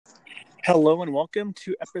Hello and welcome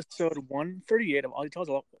to episode 138 of All Details.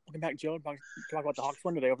 Welcome back, Joe. Talk about the Hawks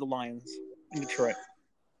win today over the Lions in Detroit.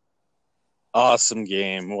 Awesome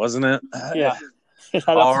game, wasn't it? Yeah, it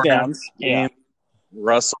had ups All and around downs. game. Yeah.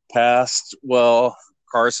 Russell passed well.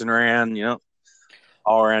 Carson ran.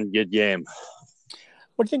 All around good game.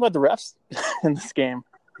 What do you think about the refs in this game?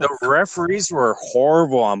 The referees were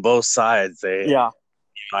horrible on both sides.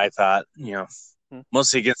 I thought,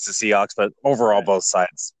 mostly against the Seahawks, but overall Right. both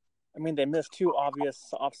sides. I mean, they missed two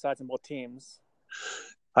obvious offsides in both teams.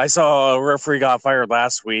 I saw a referee got fired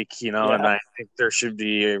last week, and Yeah. I think there should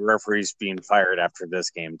be referees being fired after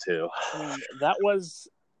this game too. I mean, that was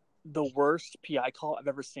the worst PI call I've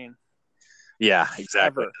ever seen. Yeah,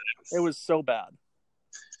 exactly. Ever. It was so bad.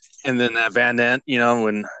 And then that Van Nant,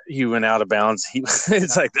 when he went out of bounds,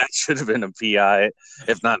 it's like that should have been a PI,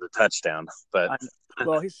 if not a touchdown. But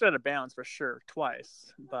well, he stood out of bounds for sure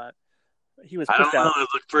twice, but he was. I don't pushed know. out. It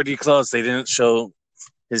looked pretty close. They didn't show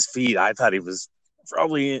his feet. I thought he was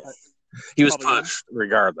probably pushed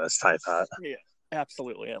regardless. I thought. Yeah,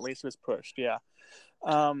 absolutely. At least he was pushed. Yeah.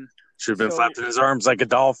 Should have been flapping his arms like a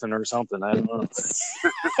dolphin or something. I don't know.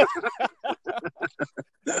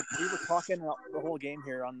 We were talking the whole game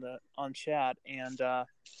here on chat, and I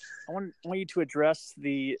want you to address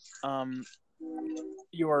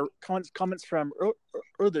your comments from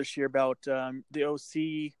earlier this year about the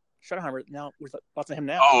OC Schottenheimer. Now, with thoughts on him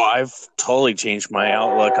now? Oh, I've totally changed my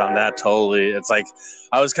outlook on that. Totally, it's like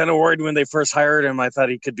I was kind of worried when they first hired him. I thought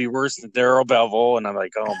he could be worse than Darrell Bevell, and I'm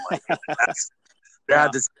like, oh my god, that's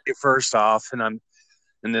bad to say first off. And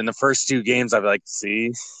then the first two games, I'd be like,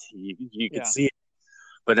 see, you could see it.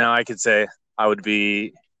 But now I could say I would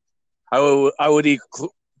eat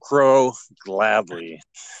crow gladly.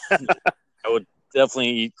 I would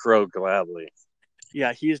definitely eat crow gladly.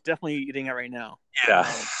 Yeah, he is definitely eating it right now. Yeah,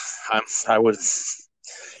 I would.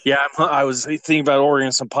 Yeah, I was thinking about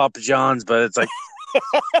ordering some Papa John's, but it's like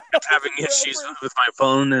having issues with my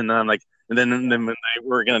phone, and I'm like, and then when they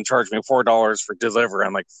were going to charge me $4 for delivery,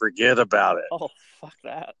 I'm like, forget about it. Oh, fuck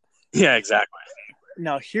that. Yeah, exactly.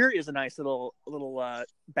 Now, here is a nice little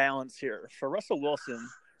balance here. For Russell Wilson,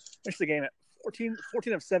 finished the game at 14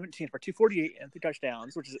 of 17 for 248 and 3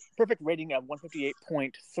 touchdowns, which is a perfect rating of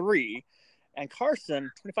 158.3. And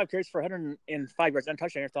Carson, 25 carries for 105 yards and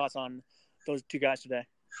touchdown. Your thoughts on those two guys today?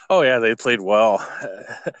 Oh, yeah, they played well.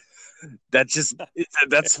 That's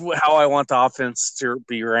how I want the offense to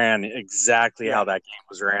be ran, exactly how that game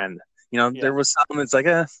was ran. There was some, it's like,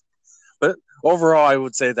 but overall, I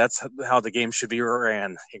would say that's how the game should be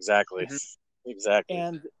ran. Exactly. Mm-hmm. Exactly.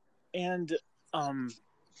 And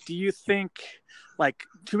do you think, like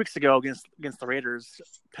 2 weeks ago against the Raiders,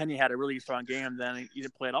 Penny had a really strong game, then he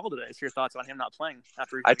didn't play at all today? So your thoughts on him not playing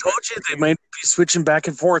after? I told you they might be switching back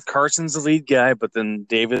and forth. Carson's the lead guy, but then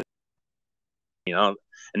David, and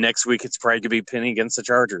next week it's probably going to be Penny against the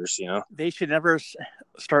Chargers, They should never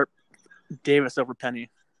start Davis over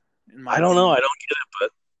Penny. I don't know. I don't get it,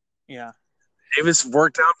 but yeah. Davis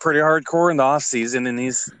worked out pretty hardcore in the offseason, and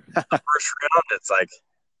he's the first round. It's like,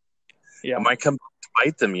 it might come to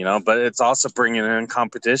bite them, but it's also bringing in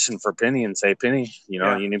competition for Penny and say, Penny, you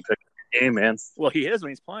need to pick a game, man. Well, he is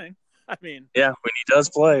when he's playing. I mean, yeah, when he does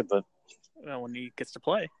play, but when he gets to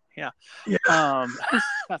play, yeah.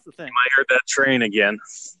 That's the thing. I heard that train again.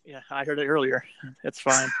 Yeah, I heard it earlier. It's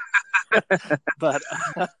fine, but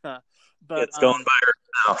it's going by her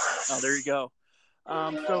now. Oh, there you go.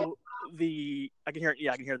 So I can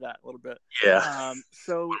hear that a little bit. Yeah.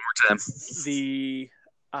 So one more time. The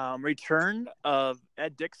return of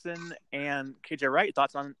Ed Dickson and KJ Wright.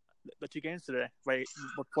 Thoughts on the two games today by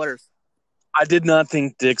both players? I did not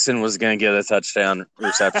think Dickson was going to get a touchdown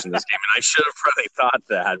reception this game, and I should have probably thought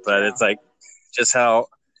that. But it's like just how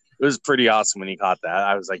it was pretty awesome when he caught that.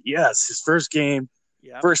 I was like, yes, his first game,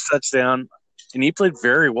 first touchdown. And he played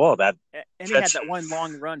very well. And he had that one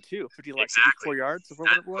long run, too, 54 yards.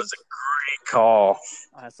 That was a great call.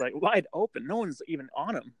 I was like, wide open. No one's even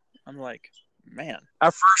on him. I'm like, man.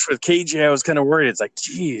 At first, with KJ, I was kind of worried. It's like,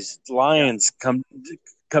 geez, Lions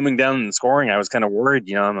coming down and scoring. I was kind of worried.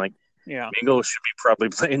 I'm like, Bengals should be probably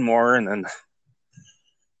playing more. And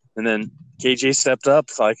then KJ stepped up.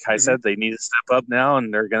 Like I said, they need to step up now,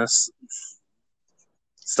 and they're going to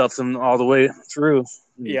stuff them all the way through.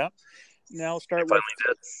 Yeah. Now start with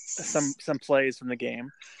some plays from the game.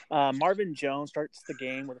 Marvin Jones starts the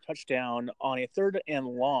game with a touchdown on a 3rd and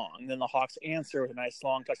long. Then the Hawks answer with a nice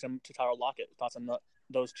long touchdown to Tyler Lockett. Thoughts on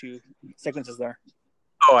those two sequences there?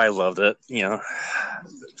 Oh, I loved it.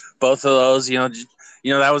 Both of those.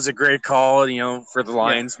 That was a great call. For the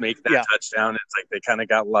Lions make that touchdown. It's like they kind of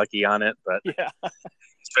got lucky on it, but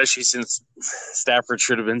especially since Stafford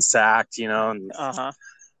should have been sacked, And, the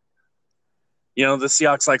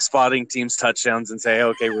Seahawks like spotting teams' touchdowns and say,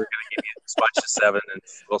 okay, we're going to give you spot you 7 and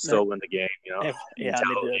we'll still win the game, Yeah, they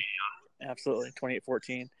did. Absolutely.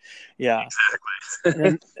 28-14. Yeah. Exactly.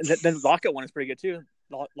 and then Lockett one is pretty good, too.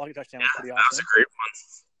 Lockett touchdown was pretty awesome. That was a great one.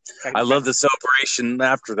 I love the celebration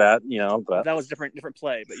after that, but that was different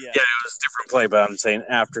play, but yeah. Yeah, it was a different play, but I'm saying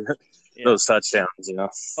after those touchdowns,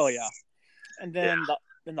 Oh yeah. And then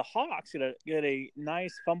the Hawks get a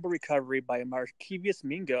nice fumble recovery by Markevius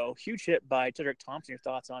Mingo. Huge hit by Cedric Thompson. Your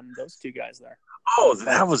thoughts on those two guys there? Oh,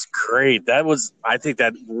 that was great. I think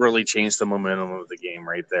that really changed the momentum of the game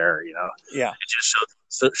right there, Yeah. It just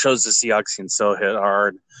shows the Seahawks can still hit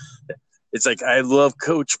hard. It's like, I love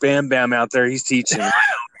Coach Bam Bam out there. He's teaching them.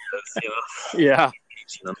 Yeah.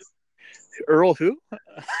 Teaching them. Earl who?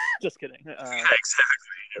 Just kidding. Exactly.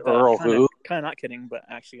 Earl who? Kind of not kidding, but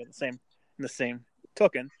actually in the same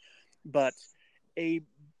token. But a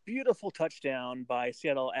beautiful touchdown by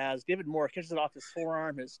Seattle as David Moore catches it off his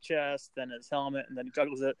forearm, his chest, then his helmet, and then he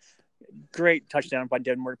juggles it. Great touchdown by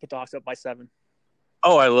David Moore to put the Hawks up by 7.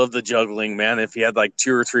 Oh, I love the juggling, man. If he had like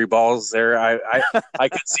 2 or 3 balls there, I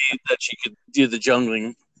could see that she could do the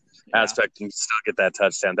juggling aspect and still get that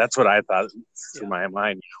touchdown. That's what I thought through my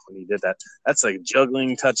mind when he did that. That's like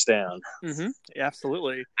juggling touchdown. Mm-hmm. Yeah,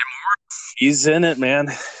 absolutely. He's in it, man.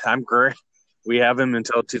 I'm great. We have him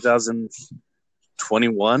until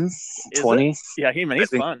 2021, 20. Yeah, he's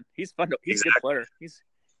fun. He's fun. He's a good player. He's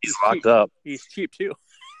locked up. He's cheap too,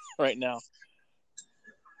 right now.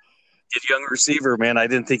 Good young receiver, man. I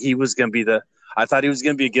didn't think he was going to be I thought he was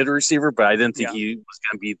going to be a good receiver, but I didn't think he was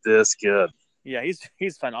going to be this good. Yeah,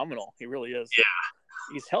 he's phenomenal. He really is. Yeah.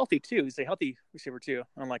 He's healthy too. He's a healthy receiver too.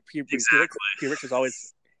 Unlike P. Rich has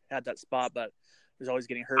always had that spot, but he's always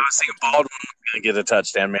getting hurt. I was thinking Baldwin was going to get a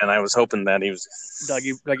touchdown, man. I was hoping that he was Doug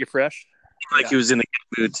you fresh. He was in a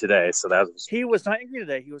good mood today, so that was. He was not angry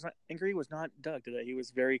today. He was not angry. He was not Doug today. He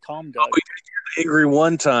was very calm, Doug. Oh, he was angry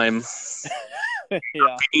one time.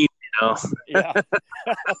 Yeah. Yeah.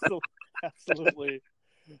 Absolutely.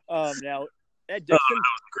 Now, Ed Dixon. Oh, that was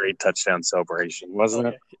a great touchdown celebration, wasn't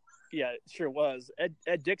it? Yeah, it sure was. Ed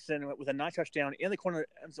Dixon with a nice touchdown in the corner.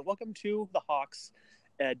 So welcome to the Hawks,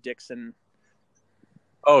 Ed Dixon.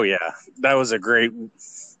 Oh, yeah. That was a great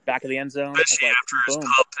back of the end zone. Especially after his pup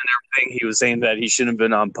and everything. He was saying that he shouldn't have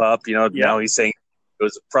been on pup. Now he's saying it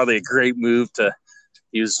was probably a great move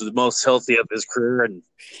he was the most healthy of his career. And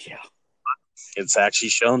it's actually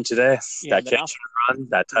shown today. That catch and run,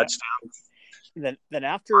 that touchdown. Then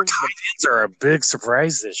after our tight ends are a big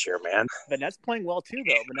surprise this year, man. Vanette's playing well too,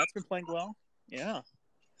 though. Vanette's been playing well. Yeah,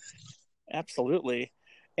 absolutely.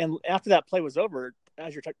 And after that play was over,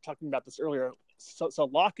 as you're talking about this earlier, so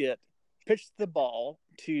Lockett pitched the ball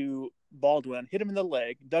to Baldwin, hit him in the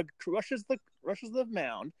leg. Doug rushes the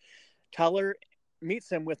mound. Tyler meets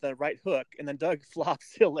him with a right hook, and then Doug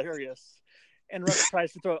flops. Hilarious. And Russ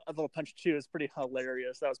tries to throw a little punch too. It's pretty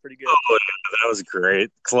hilarious. That was pretty good. Oh, that was great.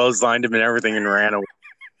 Clotheslined him and everything and ran away.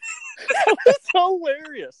 That was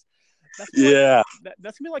hilarious. That's gonna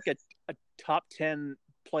be like a top 10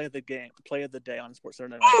 play of the day on Sports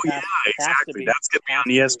Center. Oh yeah, exactly. That's gonna be on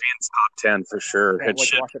ESPN's top 10 for sure. Can't wait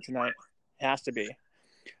to watch it tonight. It has to be.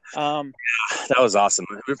 That was awesome.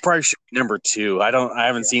 It probably should be number 2. I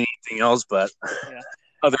haven't seen anything else, but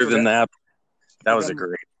other than that was a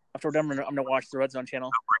great. After we're done, I'm going to watch the Red Zone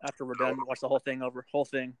channel. After we're done, watch the whole thing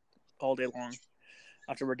all day long.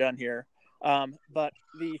 After we're done here. But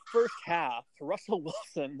the first half, Russell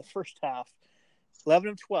Wilson, 11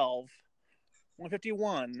 of 12,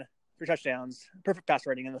 151, 3 touchdowns, perfect pass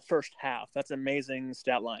rating in the first half. That's an amazing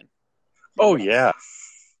stat line. Oh, yeah.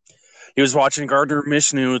 He was watching Gardner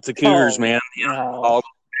Minshew with the Cougars, man. He's like,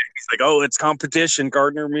 it's competition,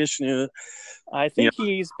 Gardner Minshew. I think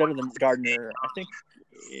he's better than Gardner. I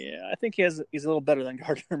think he's a little better than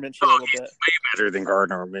Gardner Minshew a little bit. Way better than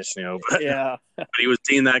Gardner Minshew. But, yeah. But he was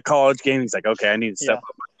seeing that college game. He's like, okay, I need to step up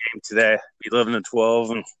my game today. Be 11 and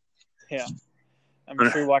 12. And... Yeah. I'm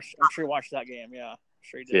sure he watched that game. Yeah. I'm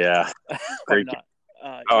sure he did. Yeah. Great. Not.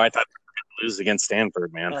 I thought they would lose against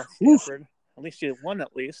Stanford, man. Stanford. At least you won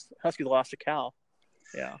at least. Huskies lost to Cal.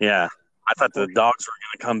 Yeah. Yeah. I thought the Dogs were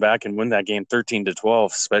going to come back and win that game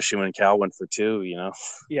 13-12, especially when Cal went for 2,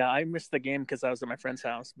 Yeah, I missed the game because I was at my friend's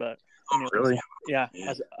house. But really? Yeah.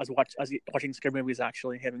 I was watching scary movies,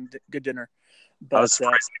 actually, having good dinner. But, I was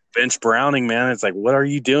surprised bench Browning, man. It's like, what are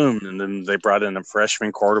you doing? And then they brought in a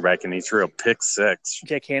freshman quarterback, and he threw a pick 6.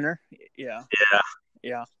 Jake Haener? Yeah.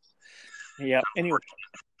 Yeah. Anyway.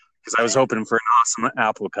 Because I was hoping for an awesome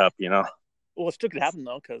Apple Cup, Well, it still could happen,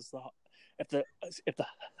 though, because if the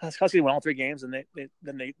Huskies win all 3 games, and then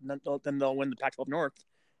they'll win the Pac-12 North.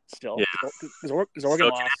 Still, because Oregon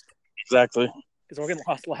lost. Exactly. Because Oregon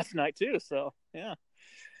lost last night too. So yeah.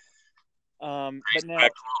 But now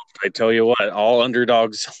I tell you what, all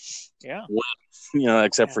underdogs. Yeah. Win,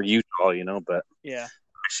 except for Utah, but yeah.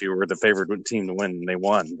 Actually, we're the favorite team to win, and they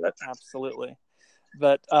won. But absolutely.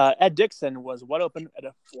 But Ed Dickson was wide open at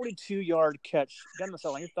a 42-yard catch. Gun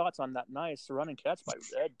Marcelo, your thoughts on that nice run and catch by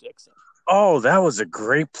Ed Dickson? Oh, that was a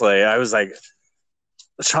great play. I was like,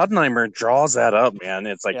 Schottenheimer draws that up, man.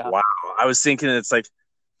 It's like, wow. I was thinking it's like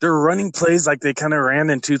they're running plays like they kind of ran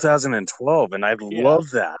in 2012, and I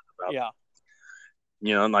love that.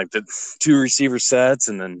 Like the 2 receiver sets,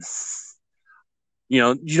 and then,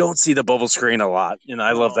 you don't see the bubble screen a lot.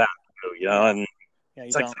 I love that, and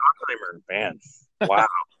it's like Schottenheimer, man. Wow.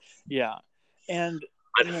 And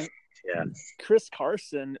Chris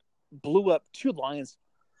Carson blew up 2 Lions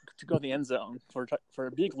to go to the end zone for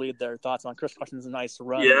a big lead there. Thoughts on Chris Carson's nice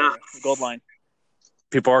run the goal line?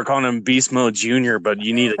 People are calling him Beast Mode Jr., but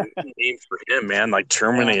you need a name for him, man, like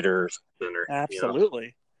Terminator or something.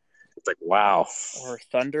 Absolutely. It's like, wow. Or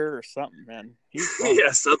Thunder or something, man. He's fun.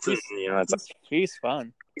 Something. He's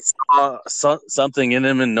fun. He saw something in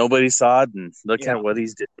him and nobody saw it, and look at what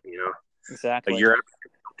he's doing, Exactly. A year after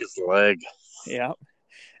his leg. Yeah.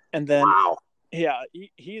 And then,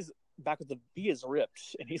 he's back with he is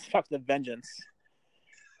ripped, and he's back with a vengeance.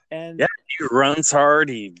 And he runs hard.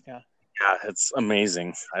 It's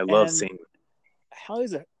amazing. I love seeing it. How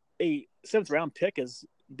is a 7th round pick is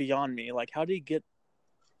beyond me. Like, how did he get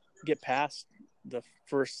past the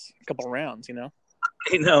first couple of rounds,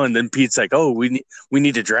 I know, and then Pete's like, "Oh, we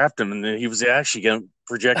need to draft him," and then he was actually going to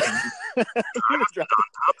project him on top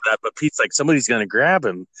of that. But Pete's like, "Somebody's going to grab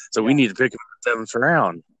him, so we need to pick him in the 7th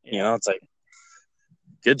round." It's like,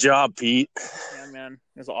 good job, Pete. Yeah, man,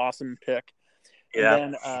 it was an awesome pick. Yeah.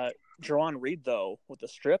 And then Jarron Reed, though, with the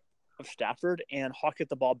strip of Stafford and Hawk hit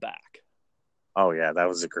the ball back. Oh yeah, that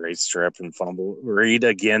was a great strip and fumble. Reed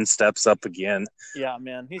again steps up again. Yeah,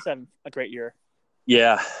 man, he's having a great year.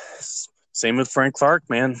 Yeah. Same with Frank Clark,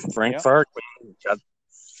 man. Clark, man.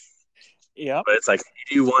 Yeah. But it's like, who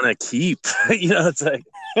do you want to keep? It's like,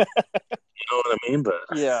 you know what I mean? But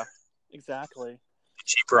yeah, exactly.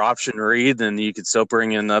 Cheaper option Reed, then you could still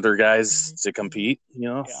bring in other guys to compete,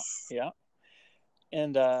 Yeah.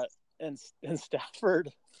 And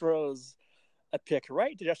Stafford throws a pick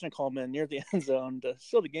right to Justin Coleman near the end zone to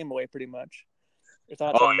seal the game away, pretty much. Your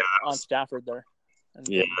thoughts on Stafford there? And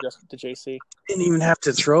just to JC. Didn't even have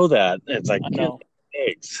to throw that. It's like,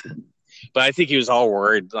 eggs. But I think he was all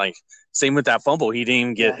worried. Like, same with that fumble. He didn't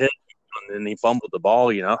even get hit, and then he fumbled the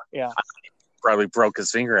ball, Yeah. Probably broke his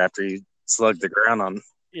finger after he slugged the ground on.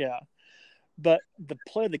 Yeah. But the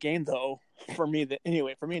play of the game, though, for me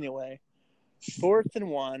anyway, 4th and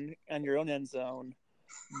 1 on your own end zone.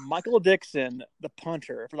 Michael Dickson, the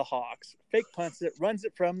punter for the Hawks, fake punts it, runs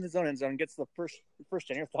it from his own end zone, gets the first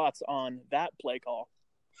down. Your thoughts on that play call?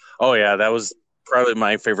 Oh, yeah, that was probably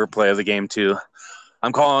my favorite play of the game, too.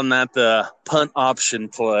 I'm calling that the punt option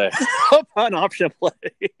play. Punt option play.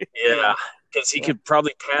 Yeah, because he could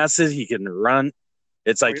probably pass it. He can run.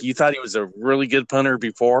 It's like you thought he was a really good punter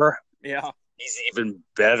before. Yeah. He's even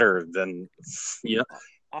better than,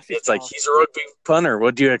 it's like he's a rugby punter.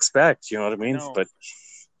 What do you expect? You know what I mean? No. But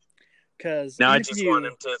because now I just want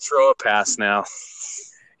him to throw a pass now.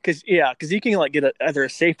 Because you can get either a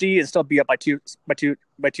safety and still be up by two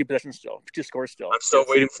possessions still, 2 scores still. I'm still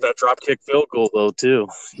waiting for that drop kick field goal though too.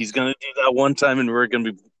 He's gonna do that one time, and we're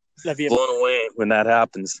gonna be blown away when that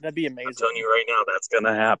happens. That'd be amazing. I'm telling you right now, that's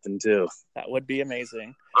gonna happen too. That would be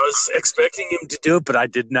amazing. I was expecting him to do it, but I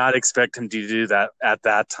did not expect him to do that at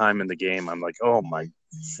that time in the game. I'm like, oh my.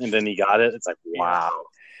 And then he got it. It's like, wow.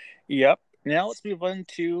 Yep. Now let's move on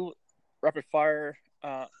to rapid fire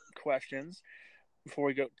questions before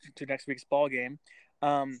we go to next week's ball game.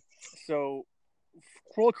 So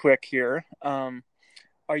real quick here,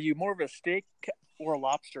 are you more of a steak or a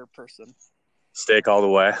lobster person? Steak all the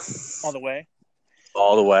way. All the way?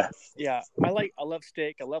 All the way. Yeah. I love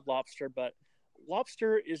steak. I love lobster, but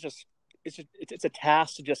lobster is it's a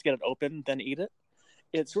task to just get it open, then eat it.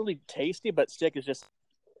 It's really tasty, but steak is just,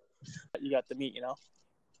 you got the meat,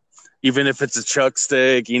 Even if it's a chuck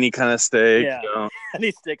steak, any kind of steak. Yeah.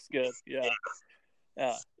 Any steak's good. Yeah.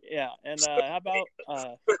 Yeah. And how about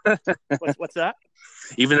what's that?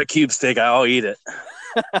 Even a cube steak, I'll eat it.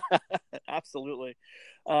 Absolutely.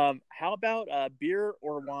 How about beer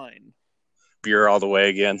or wine? Beer all the way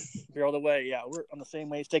again. Beer all the way. Yeah, we're on the same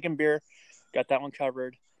way. Steak and beer, got that one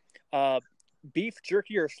covered. Beef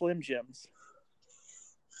jerky or Slim Jims?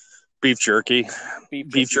 Beef jerky.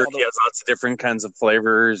 Beef jerky has lots of different kinds of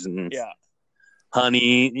flavors and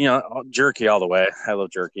honey. Jerky all the way. I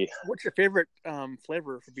love jerky. What's your favorite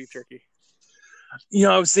flavor for beef jerky?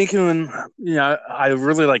 I was thinking, I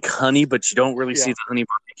really like honey, but you don't really see the honey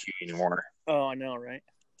barbecue anymore. Oh, I know, right?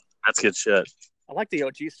 That's good shit. I like the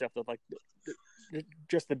OG stuff, though, like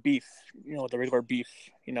just the beef, the regular beef,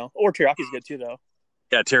 Or teriyaki is good, too, though.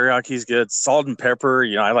 Yeah, teriyaki is good. Salt and pepper,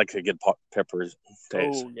 I like to get pepper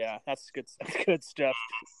taste. Oh, yeah, that's good stuff.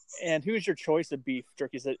 And who's your choice of beef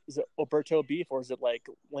jerky? Is it Alberto beef, or is it like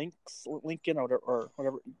Lincoln, or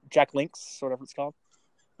whatever, Jack Link's, or whatever it's called?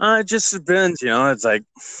 It just depends, It's like,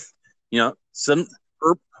 some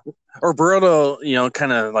Alberto,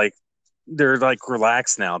 kind of like they're like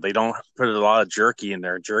relaxed now. They don't put a lot of jerky in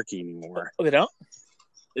their jerky anymore. Oh, they don't?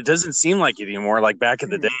 It doesn't seem like it anymore, like back in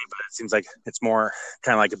the day, but it seems like it's more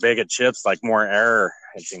kind of like a bag of chips, like more air.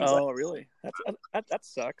 Really? That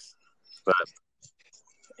sucks. But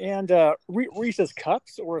and Reese's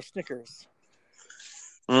Cups or Snickers?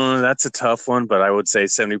 That's a tough one, but I would say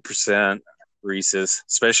 70% Reese's,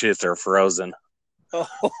 especially if they're frozen. Oh,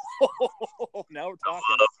 now we're talking.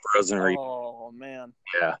 I love frozen Reese's. Oh, man.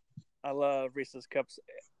 Yeah. I love Reese's Cups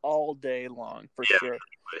all day long, for sure.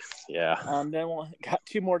 Yeah. Then we'll got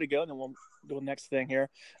 2 more to go, and then we'll go to the next thing here.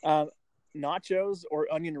 Nachos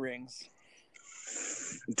or onion rings?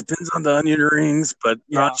 It depends on the onion rings, but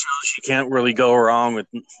nachos, you can't really go wrong with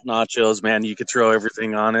nachos, man. You could throw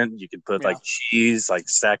everything on it. You could put like cheese, like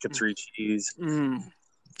stack of 3 cheese.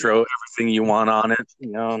 Throw everything you want on it,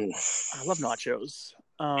 I love nachos.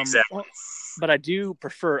 Exactly. But I do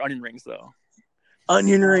prefer onion rings, though.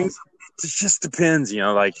 Onion rings, it just depends,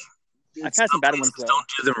 like I've had some bad ones, though. Don't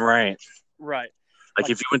do them right. Right. Like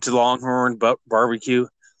if you went to Longhorn Barbecue,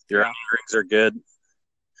 their onion rings are good.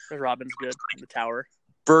 Red Robin's good. The Tower.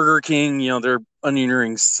 Burger King, their onion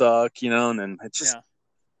rings suck, and then it's just. Yeah.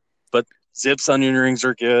 But Zips onion rings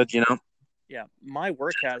are good, Yeah, my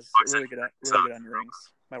work has really good onion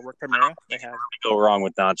rings. My work Primera, they have. Go wrong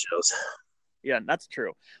with nachos. Yeah, that's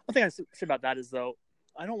true. One thing I say about that is, though,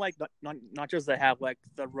 I don't like nachos that have like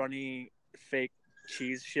the runny fake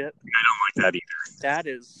cheese shit. I don't like that either. That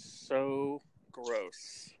is so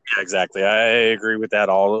gross. Yeah, exactly. I agree with that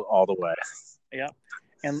all the way. Yeah.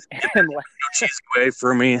 And cheese away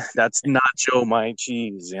for me. That's nacho my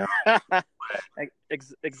cheese.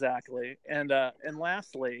 Exactly. And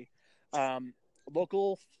lastly,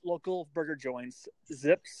 local burger joints,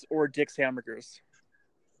 Zips or Dick's Hamburgers.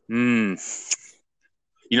 I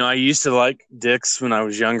used to like Dick's when I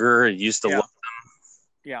was younger. I used to love them.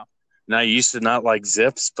 Yeah. And I used to not like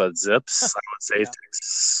Zips, but Zips, I would say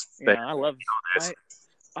Dick's. Yeah, I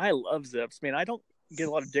love Zips. I mean, I don't get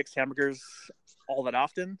a lot of Dick's hamburgers all that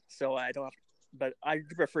often, so I don't have, but I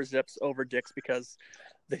do prefer Zips over Dick's because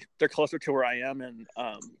they're closer to where I am, and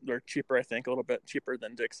they're cheaper, I think, a little bit cheaper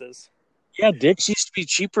than Dick's is. Yeah, Dick's used to be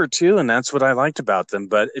cheaper too, and that's what I liked about them.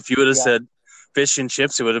 But if you would have said fish and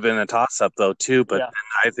chips, it would have been a toss-up, though, too. But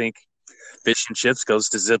I think fish and chips goes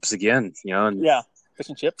to Zips again, And fish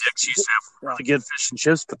and chips. Dick's used to have really good fish and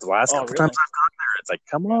chips, but the last couple times I've gone there, it's like,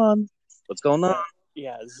 come on, what's going on?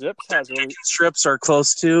 Yeah, Zips has really... Chicken strips are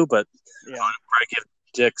close, too, but I'd probably give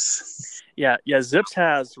Dick's. Yeah, Zips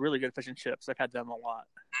has really good fish and chips. I've had them a lot.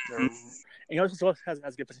 And what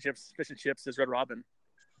has good fish and chips? Fish and chips is Red Robin.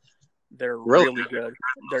 They're really good.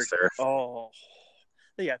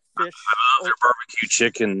 They got fish. I love their barbecue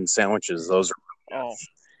chicken sandwiches. Those are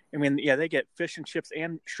they get fish and chips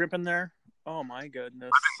and shrimp in there. Oh my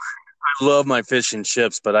goodness. I love my fish and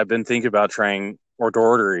chips, but I've been thinking about trying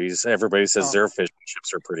O'Doherty's. Everybody says their fish and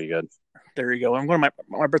chips are pretty good. There you go. I'm going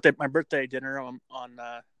to my birthday dinner on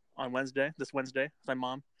Wednesday. This Wednesday with my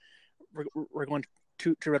mom. We're going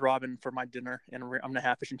to Red Robin for my dinner, and I'm going to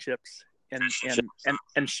have fish and chips and shrimp.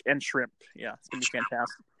 Yeah, it's going to be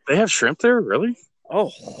fantastic. They have shrimp there, really? Oh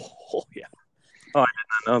yeah. Oh, I did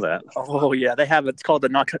not know that. Oh yeah, they have it. It's called the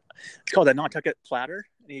Nantucket platter.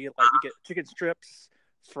 You get chicken strips,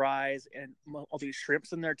 fries, and all these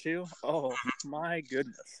shrimps in there too. Oh my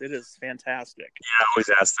goodness, it is fantastic. Yeah, I always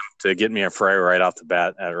ask them to get me a fry right off the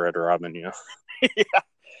bat at Red Robin. Yeah,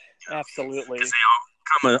 absolutely.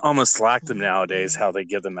 They almost slack them nowadays. How they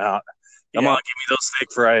give them out. Come on, give me those steak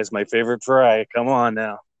fries. My favorite fry. Come on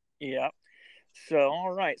now. Yeah. So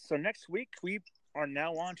all right. So next week we are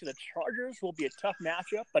now on to the Chargers. Will be a tough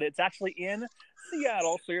matchup, but it's actually in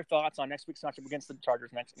Seattle. So your thoughts on next week's matchup against the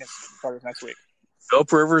Chargers next week? Philip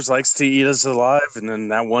Rivers likes to eat us alive, and then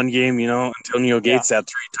that one game, Antonio Gates had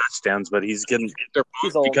 3 touchdowns, but they're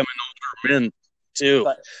both becoming older men too.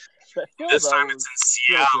 But this time it's in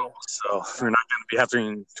Seattle, so we're not going to be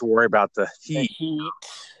having to worry about the heat.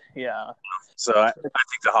 Yeah. So I think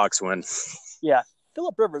the Hawks win. Yeah.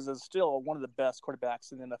 Phillip Rivers is still one of the best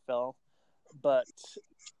quarterbacks in the NFL, but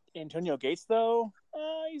Antonio Gates, though,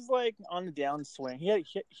 he's like on the downswing.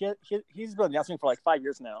 He's been on the downswing for like 5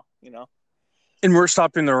 years now, you know. And we're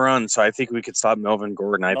stopping the run, so I think we could stop Melvin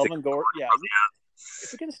Gordon. Melvin Gordon, yeah.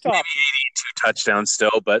 If we can stop, maybe 82 touchdowns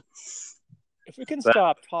still, but if we can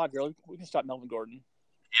stop Todd Gurley, we can stop Melvin Gordon.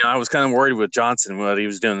 You know, I was kind of worried with Johnson what he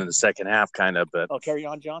was doing in the second half, kind of. But carry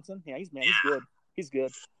on Johnson. Yeah, he's good. He's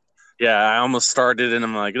good. Yeah, I almost started, and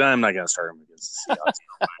I'm like, no, I'm not going to start him against the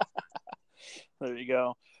Seahawks. There you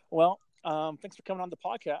go. Well, thanks for coming on the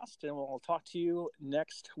podcast, and we'll talk to you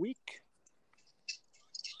next week.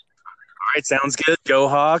 All right, sounds good. Go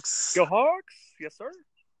Hawks. Go Hawks. Yes, sir.